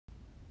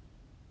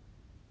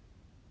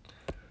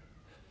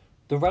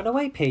The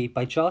Runaway Pea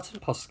by Jarton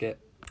Poskett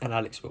and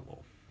Alex Wilmore.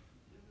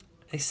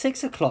 It's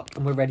 6 o'clock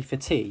and we're ready for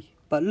tea,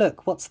 but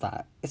look, what's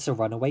that? It's a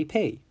runaway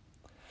pea.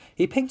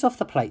 He pinked off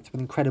the plate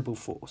with incredible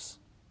force,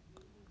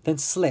 then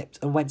slipped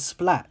and went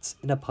splat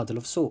in a puddle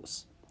of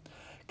sauce.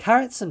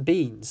 Carrots and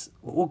beans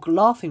were all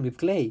laughing with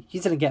glee.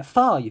 You didn't get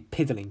far, you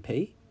piddling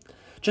pea.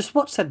 Just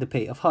watch, said the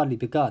pea, I've hardly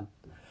begun.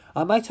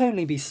 I might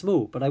only be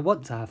small, but I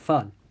want to have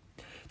fun.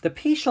 The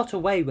pea shot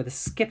away with a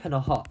skip and a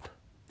hop.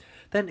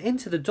 Then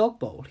into the dog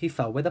bowl he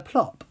fell with a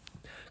plop.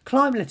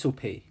 Climb, little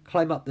pea,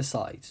 climb up the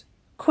side.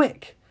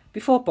 Quick,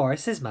 before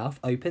Boris's mouth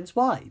opens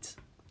wide.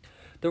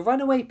 The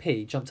runaway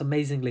pea jumped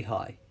amazingly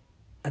high,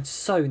 and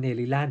so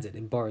nearly landed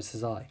in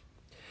Boris's eye.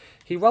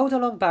 He rolled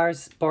along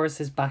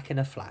Boris's back in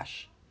a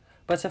flash,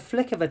 but a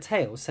flick of a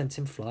tail sent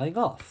him flying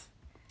off.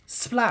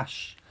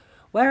 Splash!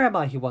 Where am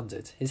I, he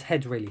wondered, his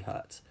head really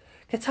hurt.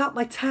 Get out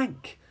my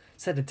tank,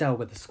 said Adele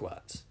with a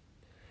squirt.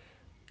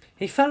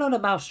 He fell on a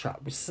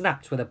mousetrap which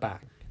snapped with a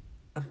bang,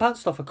 and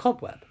bounced off a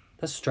cobweb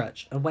that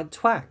stretched and went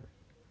twang.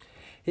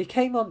 He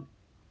came on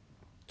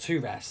to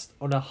rest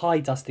on a high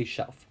dusty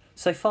shelf.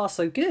 So far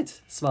so good,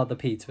 smiled the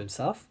pea to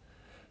himself.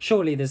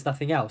 Surely there's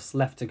nothing else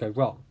left to go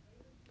wrong.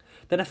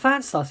 Then a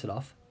fan started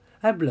off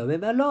and blew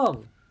him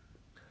along.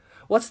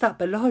 What's that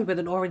below with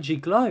an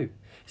orangey glow?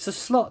 It's a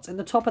slot in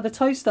the top of the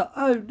toaster,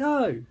 oh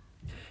no!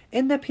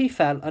 In the pea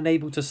fell,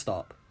 unable to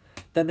stop.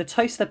 Then the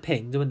toaster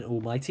pinged with an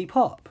almighty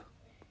pop.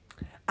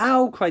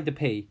 Ow, cried the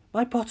pea,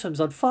 my bottom's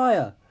on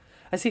fire,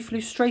 as he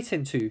flew straight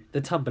into the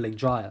tumbling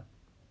dryer.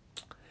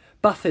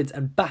 Buffeted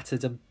and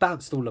battered and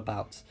bounced all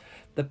about.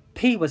 The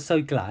pea was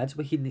so glad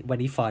when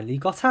he finally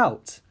got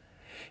out.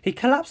 He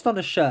collapsed on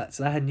a shirt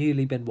that had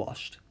newly been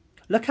washed.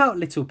 Look out,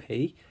 little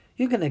pea,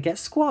 you're going to get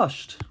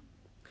squashed.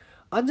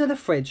 Under the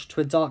fridge to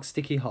a dark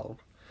sticky hole.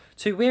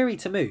 Too weary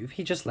to move,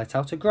 he just let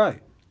out a groan.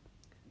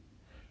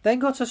 Then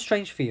got a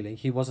strange feeling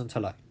he wasn't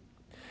alone.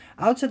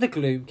 Out of the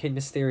gloom came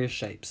mysterious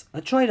shapes,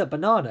 a dried up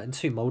banana and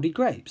 2 mouldy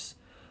grapes.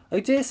 Oh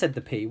dear, said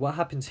the pea, what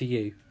happened to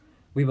you?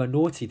 We were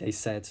naughty, they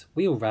said.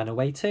 We all ran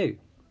away too.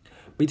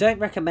 We don't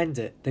recommend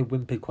it, they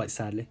whimpered quite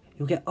sadly.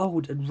 You'll get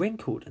old and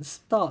wrinkled and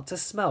start to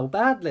smell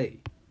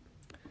badly.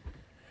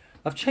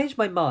 I've changed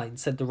my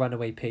mind, said the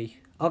runaway pea.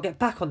 I'll get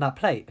back on that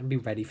plate and be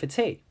ready for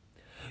tea.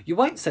 You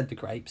won't, said the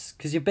grapes,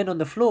 'cause you've been on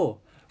the floor.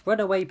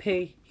 Runaway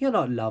pea, you're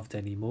not loved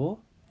anymore.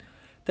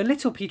 The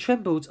little pea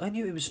trembled. I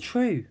knew it was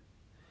true.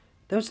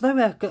 There was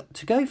nowhere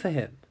to go for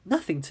him,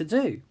 nothing to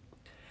do.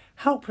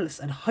 Helpless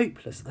and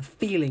hopeless and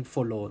feeling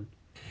forlorn.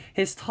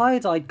 His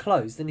tired eye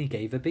closed and he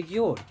gave a big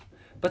yawn.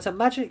 But a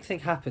magic thing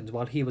happened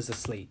while he was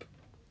asleep.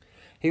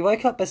 He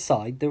woke up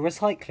beside the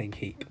recycling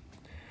heap.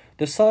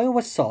 The soil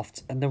was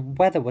soft and the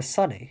weather was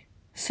sunny.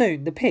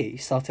 Soon the pea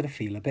started to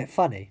feel a bit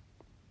funny.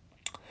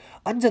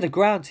 Under the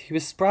ground he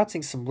was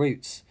sprouting some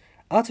roots.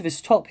 Out of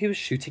his top he was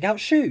shooting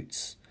out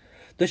shoots.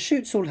 The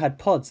shoots all had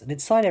pods, and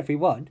inside every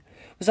one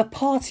was a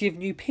party of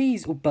new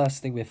peas all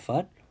bursting with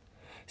fun.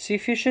 So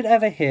if you should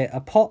ever hear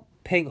a pop,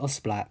 ping or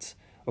splat,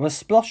 or a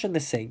splosh in the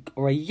sink,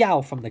 or a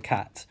yowl from the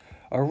cat,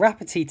 or a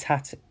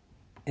rappity-tat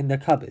in the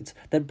cupboard,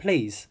 then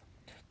please,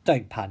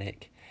 don't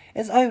panic.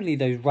 It's only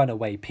those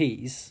runaway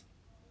peas.